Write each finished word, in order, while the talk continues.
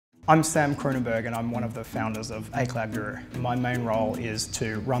I'm Sam Kroonenburg and I'm one of the founders of A Cloud Guru. My main role is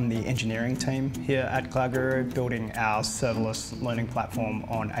to run the engineering team here at Cloud Guru, building our serverless learning platform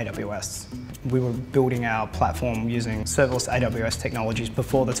on AWS. We were building our platform using serverless AWS technologies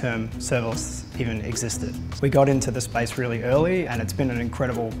before the term serverless even existed. We got into the space really early and it's been an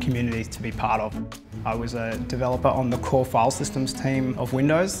incredible community to be part of. I was a developer on the core file systems team of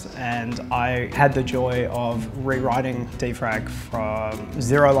Windows, and I had the joy of rewriting defrag from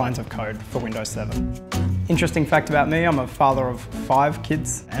 0 lines of code for Windows 7. Interesting fact about me, I'm a father of 5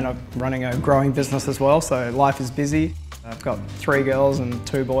 kids and I'm running a growing business as well, so life is busy. I've got 3 girls and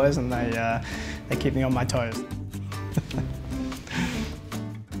 2 boys and they keep me on my toes.